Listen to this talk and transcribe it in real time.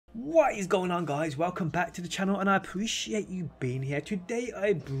What is going on, guys? Welcome back to the channel and I appreciate you being here. Today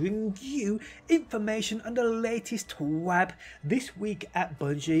I bring you information on the latest TWAB this week at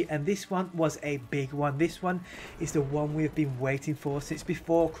Bungie, and this one was a big one. This one is the one we've been waiting for since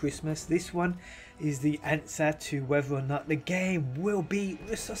before Christmas. This one is the answer to whether or not the game will be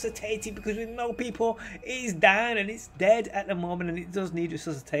resuscitated, because we know people is down and it's dead at the moment and it does need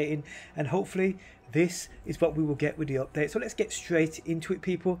resuscitating, and hopefully this is what we will get with the update. So let's get straight into it,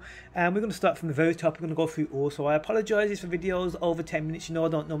 people. And we're going to start from the very top. We're going to go through all. So I apologise for videos over 10 minutes. You know, I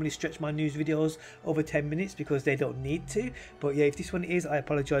don't normally stretch my news videos over 10 minutes because they don't need to. But yeah, if this one is, I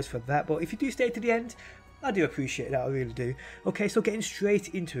apologise for that. But if you do stay to the end, I do appreciate that. I really do. Okay, so getting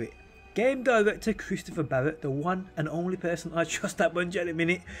straight into it. Game director Christopher Barrett, the one and only person I trust at Bungie at the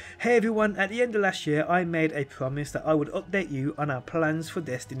minute. Hey everyone, at the end of last year I made a promise that I would update you on our plans for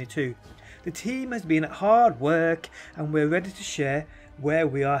Destiny 2. The team has been at hard work and we're ready to share where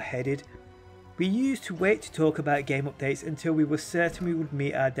we are headed. We used to wait to talk about game updates until we were certain we would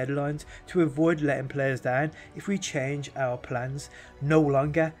meet our deadlines to avoid letting players down if we change our plans. No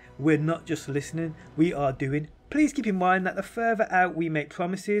longer, we're not just listening, we are doing. Please keep in mind that the further out we make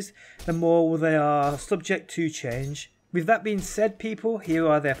promises, the more they are subject to change. With that being said, people, here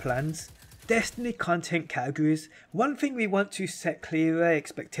are their plans. Destiny content categories. One thing we want to set clearer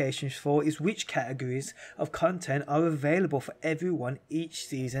expectations for is which categories of content are available for everyone each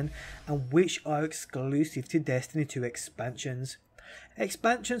season and which are exclusive to Destiny 2 expansions.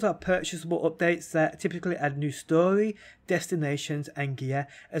 Expansions are purchasable updates that typically add new story, destinations and gear,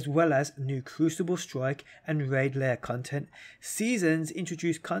 as well as new Crucible Strike and Raid Lair content. Seasons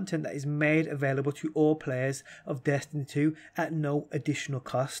introduce content that is made available to all players of Destiny 2 at no additional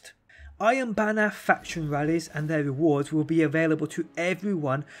cost. Iron Banner faction rallies and their rewards will be available to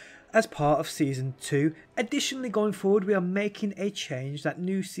everyone as part of Season 2. Additionally, going forward, we are making a change that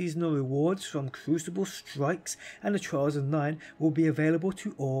new seasonal rewards from Crucible Strikes and the Trials of 9 will be available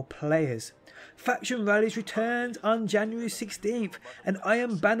to all players. Faction Rallies returns on January 16th and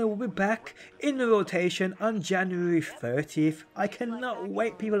Iron Banner will be back in the rotation on January 30th. I cannot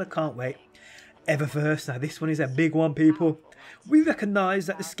wait, people, I can't wait. Eververse, now this one is a big one, people. We recognise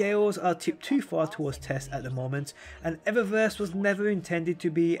that the scales are tipped too far towards test at the moment, and Eververse was never intended to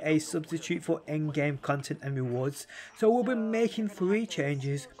be a substitute for endgame content and rewards, so we'll be making 3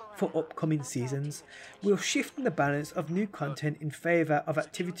 changes for upcoming seasons. We're shifting the balance of new content in favour of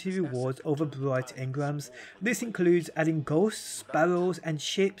activity rewards over bright engrams. This includes adding ghosts, sparrows and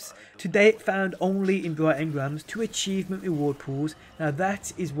ships, to date found only in bright engrams, to achievement reward pools. Now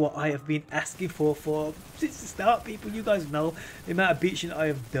that is what I have been asking for since the start, people. You guys know the amount of bitching I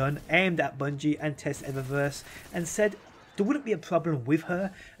have done aimed at Bungie and Test Eververse, and said there wouldn't be a problem with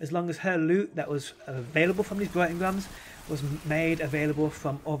her as long as her loot that was available from these bright engrams was made available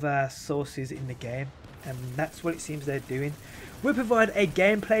from other sources in the game, and that's what it seems they're doing. We'll provide a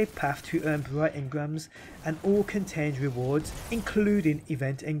gameplay path to earn bright engrams and all contained rewards, including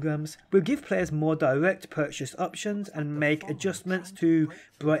event engrams. We'll give players more direct purchase options and make adjustments to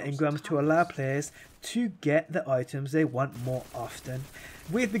bright engrams to allow players to get the items they want more often.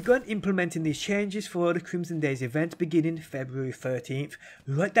 We've begun implementing these changes for the Crimson Days event beginning February 13th.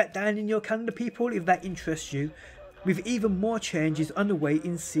 Write that down in your calendar, people, if that interests you. With even more changes underway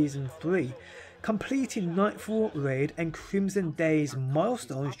in Season 3. Completing Nightfall Raid and Crimson Days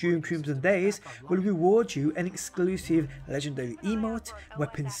milestones during Crimson Days will reward you an exclusive legendary emote,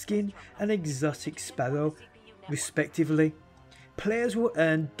 weapon skin and exotic sparrow, respectively. Players will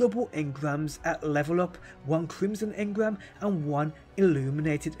earn double engrams at level up, 1 Crimson engram and 1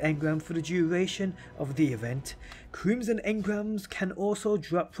 Illuminated engram for the duration of the event. Crimson engrams can also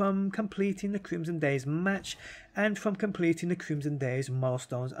drop from completing the Crimson Days match and from completing the Crimson Days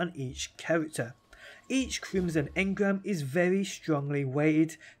milestones on each character. Each Crimson engram is very strongly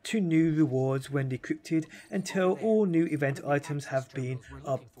weighted to new rewards when decrypted until all new event items have been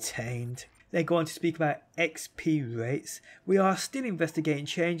obtained. They're going to speak about XP rates. We are still investigating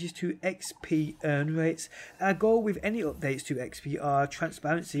changes to XP earn rates. Our goal with any updates to XP are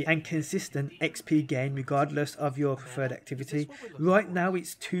transparency and consistent XP gain regardless of your preferred activity. Right now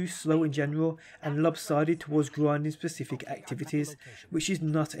it's too slow in general and lopsided towards grinding specific activities, which is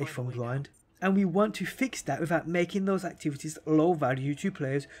not a fun grind. And we want to fix that without making those activities low value to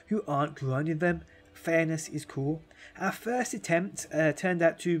players who aren't grinding them. Fairness is cool. Our first attempt turned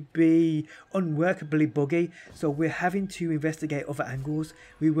out to be unworkably buggy, so we're having to investigate other angles.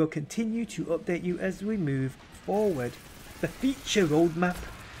 We will continue to update you as we move forward. The feature roadmap.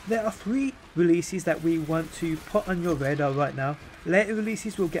 There are 3 releases that we want to put on your radar right now. Later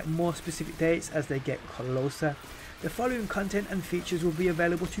releases will get more specific dates as they get closer. The following content and features will be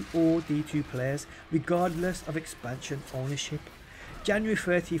available to all D2 players regardless of expansion ownership. January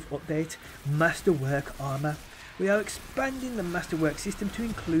 30th update, Masterwork Armour. We are expanding the Masterwork system to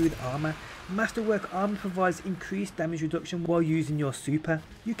include armour. Masterwork Armour provides increased damage reduction while using your super.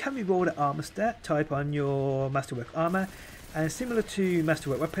 You can reroll the armour stat type on your Masterwork Armour, and similar to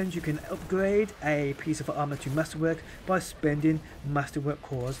Masterwork weapons, you can upgrade a piece of armour to Masterwork by spending Masterwork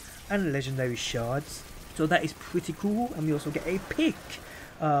cores and legendary shards. So that is pretty cool, and we also get a pick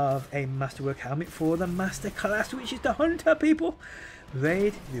of a Masterwork helmet for the Master class, which is the Hunter, people.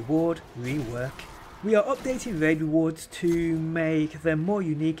 Raid, reward, rework. We are updating raid rewards to make them more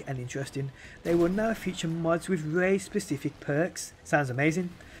unique and interesting. They will now feature mods with raid specific perks. Sounds amazing.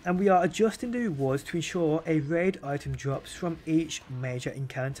 And we are adjusting the rewards to ensure a raid item drops from each major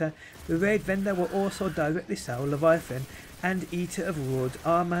encounter. The raid vendor will also directly sell Leviathan and Eater of Worlds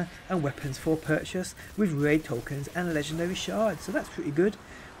armor and weapons for purchase with raid tokens and legendary shards, so that's pretty good.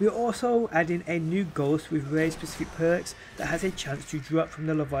 We are also adding a new ghost with raid specific perks that has a chance to drop from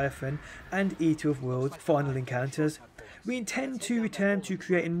the Leviathan and Eater of Worlds final encounters. We intend to return to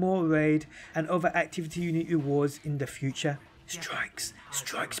creating more raid and other activity unique rewards in the future. Strikes,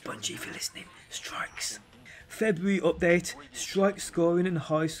 Bungie, if you're listening, strikes. February update, strike scoring and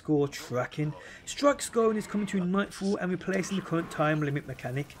high score tracking. Strike scoring is coming to Nightfall and replacing the current time limit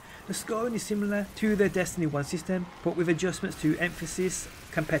mechanic. The scoring is similar to the Destiny 1 system, but with adjustments to emphasis,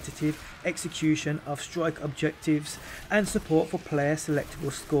 competitive, execution of strike objectives, and support for player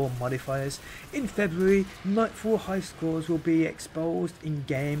selectable score modifiers. In February, Nightfall high scores will be exposed in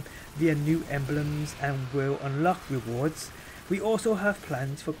game via new emblems and will unlock rewards. We also have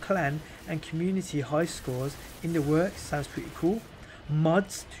plans for clan and community high scores in the works. Sounds pretty cool.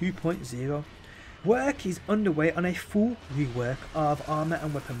 Mods 2.0. Work is underway on a full rework of armor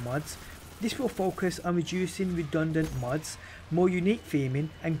and weapon mods. This will focus on reducing redundant mods, more unique theming,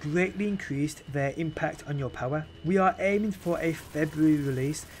 and greatly increase their impact on your power. We are aiming for a February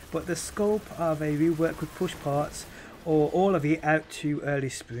release, but the scope of a rework could push parts or all of it out to early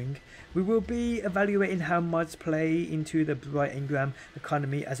spring. We will be evaluating how mods play into the Bright Engram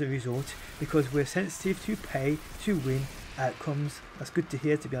economy as a result, because we're sensitive to pay to win outcomes. That's good to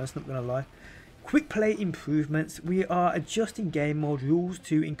hear, to be honest, not gonna lie. Quick play improvements. We are adjusting game mode rules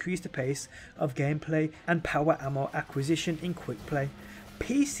to increase the pace of gameplay and power ammo acquisition in quick play.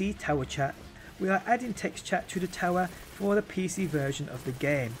 PC tower chat. We are adding text chat to the tower for the PC version of the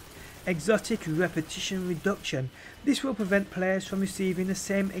game. Exotic repetition reduction. This will prevent players from receiving the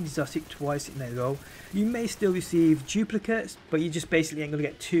same exotic twice in a row. You may still receive duplicates, but you just basically ain't going to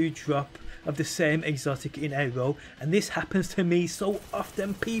get 2 drop of the same exotic in a row, and this happens to me so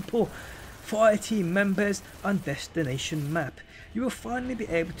often, people. Fire team members on destination map. You will finally be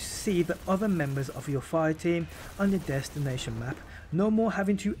able to see the other members of your fire team on the destination map. No more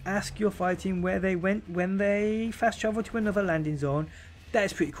having to ask your fire team where they went when they fast travel to another landing zone. That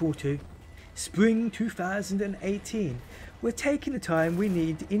is pretty cool too. Spring 2018. We're taking the time we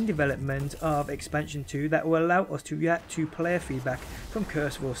need in development of Expansion 2 that will allow us to react to player feedback from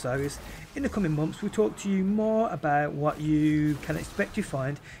Curse of Osiris. In the coming months, we'll talk to you more about what you can expect to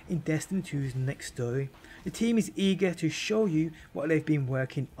find in Destiny 2's next story. The team is eager to show you what they've been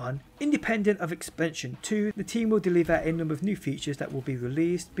working on. Independent of Expansion 2, the team will deliver a number of new features that will be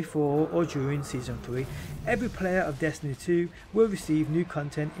released before or during Season 3. Every player of Destiny 2 will receive new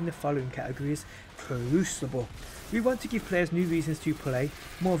content in the following categories. Crucible. We want to give players new reasons to play,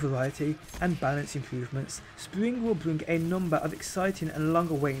 more variety and balance improvements. Spring will bring a number of exciting and long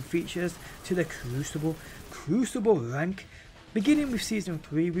awaited features to the Crucible. Crucible rank. Beginning with Season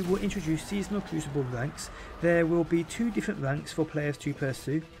 3, we will introduce seasonal Crucible ranks. There will be 2 different ranks for players to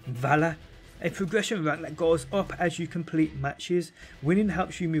pursue. Valor, a progression rank that goes up as you complete matches. Winning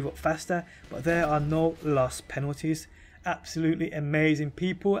helps you move up faster, but there are no loss penalties. Absolutely amazing,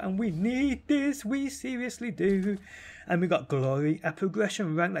 people, and we need this, we seriously do. And we got Glory, a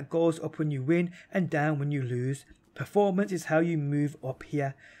progression rank that goes up when you win and down when you lose. Performance is how you move up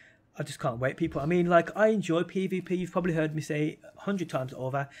here. I just can't wait, people. I mean, like, I enjoy PvP, you've probably heard me say 100 times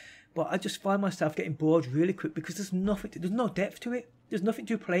over, but I just find myself getting bored really quick because there's no depth to it. There's nothing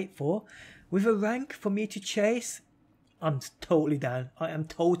to play it for. With a rank for me to chase, I'm totally down. I am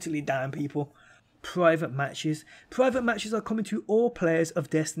totally down, people. Private matches. Private matches are coming to all players of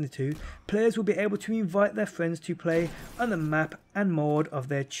Destiny 2. Players will be able to invite their friends to play on the map and mode of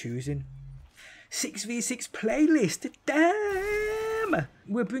their choosing. 6v6 playlist. Damn!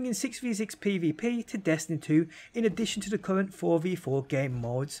 We're bringing 6v6 PvP to Destiny 2 in addition to the current 4v4 game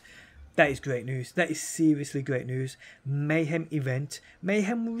modes. That is great news. That is seriously great news. Mayhem event.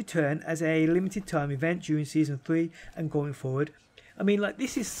 Mayhem will return as a limited time event during Season 3 and going forward. I mean, like,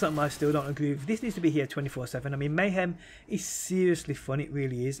 this is something I still don't agree with. This needs to be here 24/7. I mean, Mayhem is seriously fun. It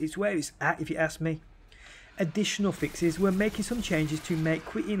really is. It's where it's at, if you ask me. Additional fixes. We're making some changes to make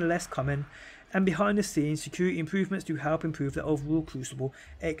quitting less common, and behind the scenes security improvements to help improve the overall Crucible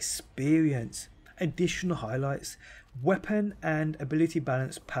experience. Additional highlights: weapon and ability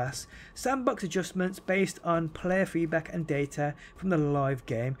balance pass, sandbox adjustments based on player feedback and data from the live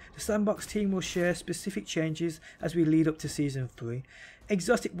game. The sandbox team will share specific changes as we lead up to Season 3.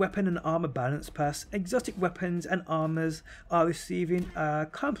 Exotic weapon and armor balance pass. Exotic weapons and armors are receiving a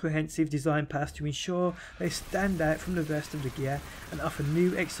comprehensive design pass to ensure they stand out from the rest of the gear and offer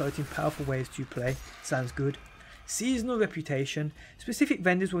new, exciting, powerful ways to play. Sounds good. Seasonal reputation. Specific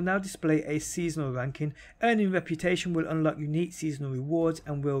vendors will now display a seasonal ranking. Earning reputation will unlock unique seasonal rewards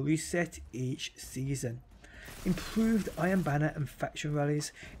and will reset each season. Improved Iron Banner and faction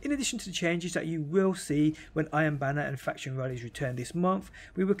rallies. In addition to the changes that you will see when Iron Banner and faction rallies return this month,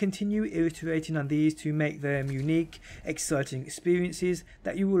 we will continue iterating on these to make them unique, exciting experiences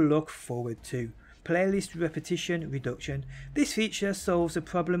that you will look forward to. Playlist repetition reduction. This feature solves the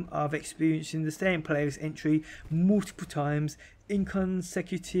problem of experiencing the same playlist entry multiple times in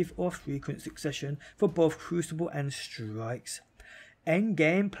consecutive or frequent succession for both Crucible and Strikes.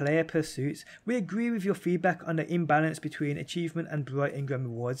 Endgame player pursuits. We agree with your feedback on the imbalance between achievement and bright engram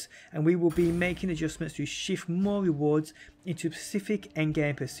rewards, and we will be making adjustments to shift more rewards into specific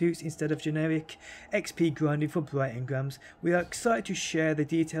endgame pursuits instead of generic XP grinding for bright engrams. We are excited to share the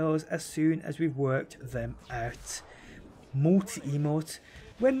details as soon as we've worked them out. Multi-emote.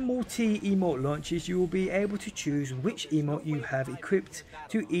 When multi-emote launches, you will be able to choose which emote you have equipped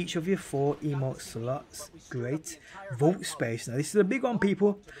to each of your 4 emote slots. Great. Vault space. Now this is a big one,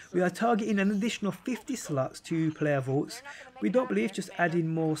 people. We are targeting an additional 50 slots to player vaults. We don't believe just adding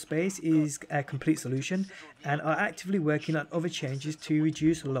more space is a complete solution and are actively working on other changes to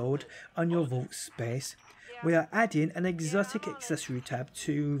reduce load on your vault space. We are adding an exotic accessory tab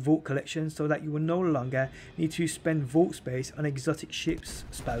to Vault Collection so that you will no longer need to spend vault space on exotic ships,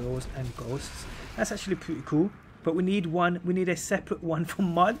 sparrows and ghosts. That's actually pretty cool, but we need a separate one for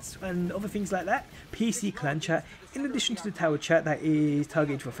mods and other things like that. PC clan chat. In addition to the tower chat that is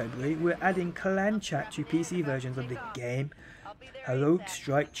targeted for February, we're adding clan chat to PC versions of the game. Heroic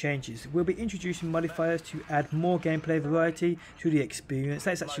Strike changes. We'll be introducing modifiers to add more gameplay variety to the experience.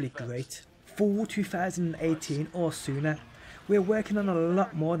 That's actually great. Fall 2018 or sooner. We're working on a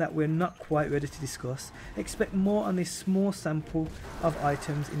lot more that we're not quite ready to discuss. Expect more on this small sample of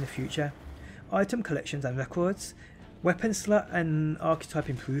items in the future. Item collections and records. Weapon slot and archetype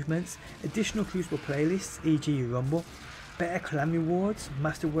improvements. Additional Crucible playlists, e.g. Rumble. Better clan rewards.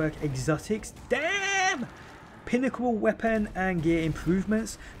 Masterwork exotics. Damn! Pinnacle weapon and gear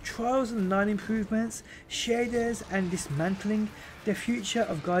improvements, trials and line improvements, shaders and dismantling, the future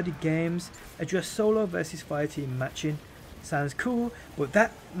of guided games, address solo versus fireteam matching. Sounds cool, but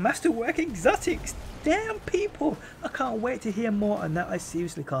that Masterwork exotics, damn people, I can't wait to hear more on that. I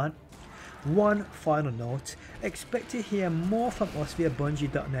seriously can't. One final note, expect to hear more from us via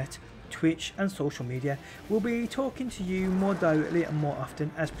Bungie.net, Twitch and social media. We'll be talking to you more directly and more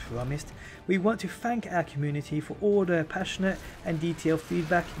often as promised. We want to thank our community for all the passionate and detailed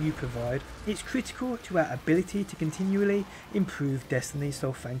feedback you provide. It's critical to our ability to continually improve Destiny,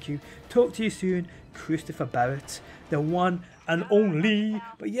 so thank you. Talk to you soon, Christopher Barrett, the one and only.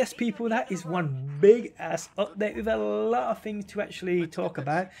 But yes people, that is one big ass update with a lot of things to actually talk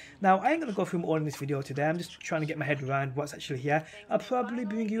about. Now I ain't gonna go through them all in this video today. I'm just trying to get my head around what's actually here. I'll probably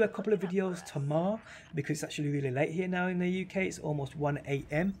bring you a couple of videos tomorrow because it's actually really late here now in the UK. It's almost 1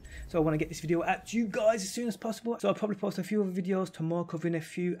 AM, so I want to get this video out to you guys as soon as possible. So I'll probably post a few other videos tomorrow covering a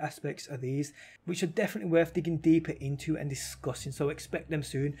few aspects of these which are definitely worth digging deeper into and discussing, so expect them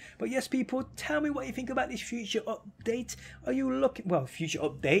soon. But yes people, tell me what you think about this future update. Are you looking, well, future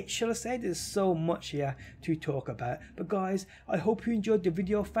update shall I say? There's so much here to talk about. But guys, I hope you enjoyed the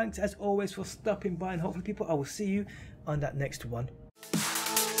video. Thanks as always for stopping by, and hopefully people, I will see you on that next one.